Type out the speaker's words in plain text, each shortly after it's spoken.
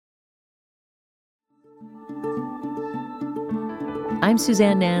I'm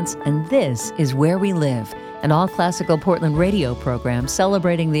Suzanne Nance, and this is Where We Live, an all-classical Portland radio program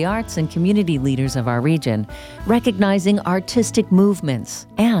celebrating the arts and community leaders of our region, recognizing artistic movements,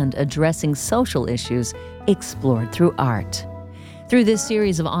 and addressing social issues explored through art. Through this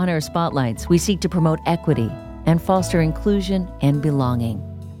series of honor spotlights, we seek to promote equity and foster inclusion and belonging.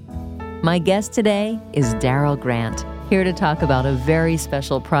 My guest today is Daryl Grant, here to talk about a very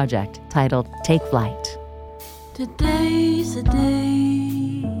special project titled Take Flight. Today's the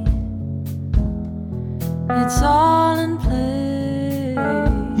day, it's all in play.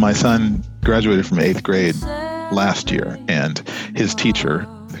 My son graduated from 8th grade last year, and his teacher,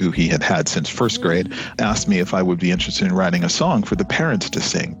 who he had had since first grade, asked me if I would be interested in writing a song for the parents to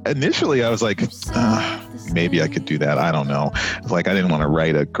sing. Initially, I was like, maybe I could do that. I don't know. I didn't want to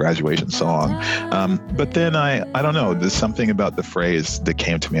write a graduation song. But then I don't know, there's something about the phrase that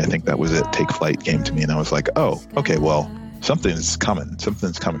came to me. I think that was it. Take Flight came to me, and I was like, oh, okay, well, something's coming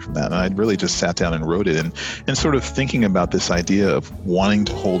from that. And I really just sat down and wrote it, and sort of thinking about this idea of wanting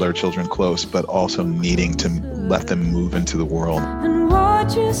to hold our children close, but also needing to let them move into the world. And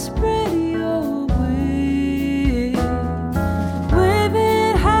watch you spread your wings,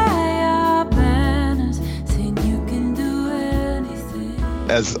 waving high our banners, saying you can do anything.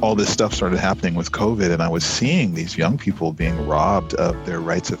 As all this stuff started happening with COVID, and I was seeing these young people being robbed of their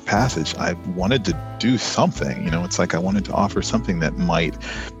rites of passage, I wanted to do something. It's like I wanted to offer something that might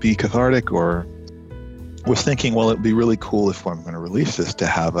be cathartic, or was thinking, well, it'd be really cool if I'm going to release this to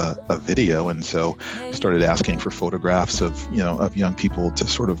have a video. And so started asking for photographs of young people to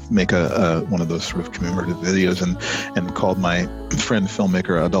sort of make one of those sort of commemorative videos, and called my friend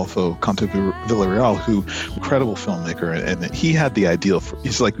filmmaker Adolfo Canto Villarreal, who incredible filmmaker, and he had the idea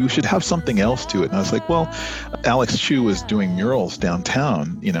he's like, we should have something else to it. And I was like, well, Alex Chu was doing murals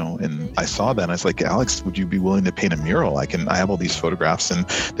downtown, and I saw that, and I was like, Alex, would you be willing to paint a mural? I have all these photographs and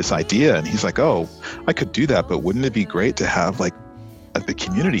this idea. And he's like, oh, I could do that, but wouldn't it be great to have the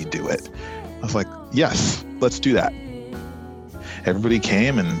community do it? I was like, yes, let's do that. Everybody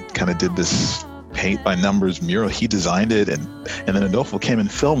came and kind of did this paint by numbers mural. He designed it, and then Adolfo came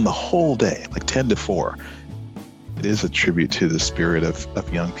and filmed the whole day, 10 to 4. It is a tribute to the spirit of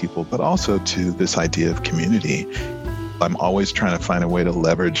young people, but also to this idea of community. I'm always trying to find a way to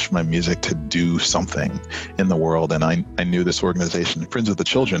leverage my music to do something in the world. And I knew this organization, Friends of the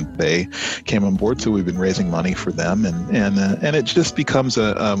Children, they came on board, so we've been raising money for them. And it just becomes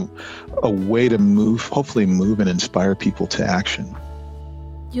a way to hopefully move and inspire people to action.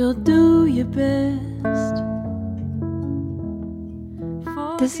 You'll do your best.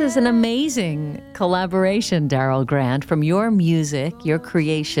 This is an amazing collaboration, Daryl Grant, from your music, your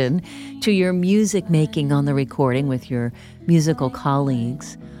creation, to your music making on the recording with your musical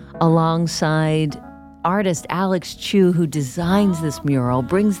colleagues, alongside artist Alex Chu, who designs this mural,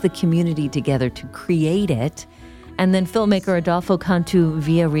 brings the community together to create it, and then filmmaker Adolfo Canto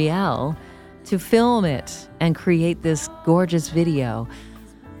Villarreal to film it and create this gorgeous video.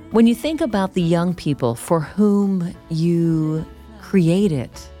 When you think about the young people for whom you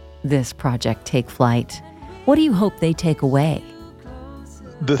created this project, Take Flight, what do you hope they take away?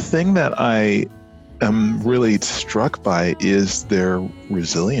 The thing that I am really struck by is their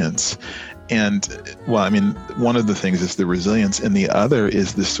resilience. And, one of the things is the resilience, and the other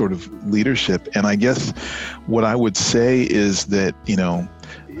is this sort of leadership. And I guess what I would say is that,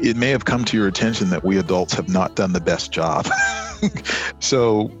 it may have come to your attention that we adults have not done the best job.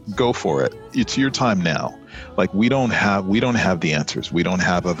 So go for it. It's your time now. We don't have the answers. We don't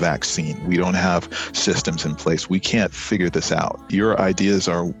have a vaccine. We don't have systems in place. We can't figure this out. Your ideas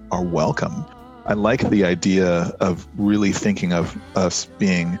are welcome. I like the idea of really thinking of us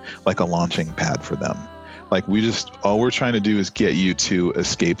being like a launching pad for them. All we're trying to do is get you to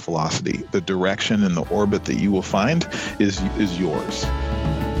escape velocity. The direction and the orbit that you will find is yours.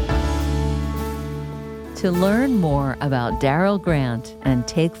 To learn more about Daryl Grant and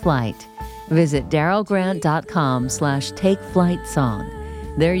Take Flight, visit darylgrant.com/takeflightsong.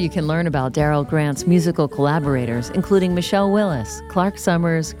 There you can learn about Daryl Grant's musical collaborators, including Michelle Willis, Clark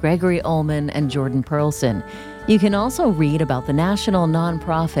Summers, Gregory Ullman, and Jordan Perlson. You can also read about the national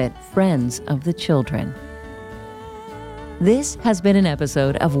nonprofit Friends of the Children. This has been an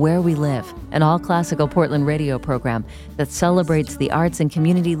episode of Where We Live, an all-classical Portland radio program that celebrates the arts and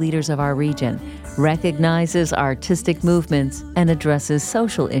community leaders of our region, recognizes artistic movements, and addresses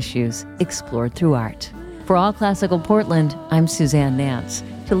social issues explored through art. For All Classical Portland, I'm Suzanne Nance.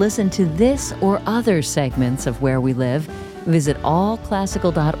 To listen to this or other segments of Where We Live, visit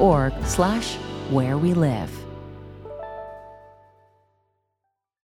allclassical.org/wherewelive.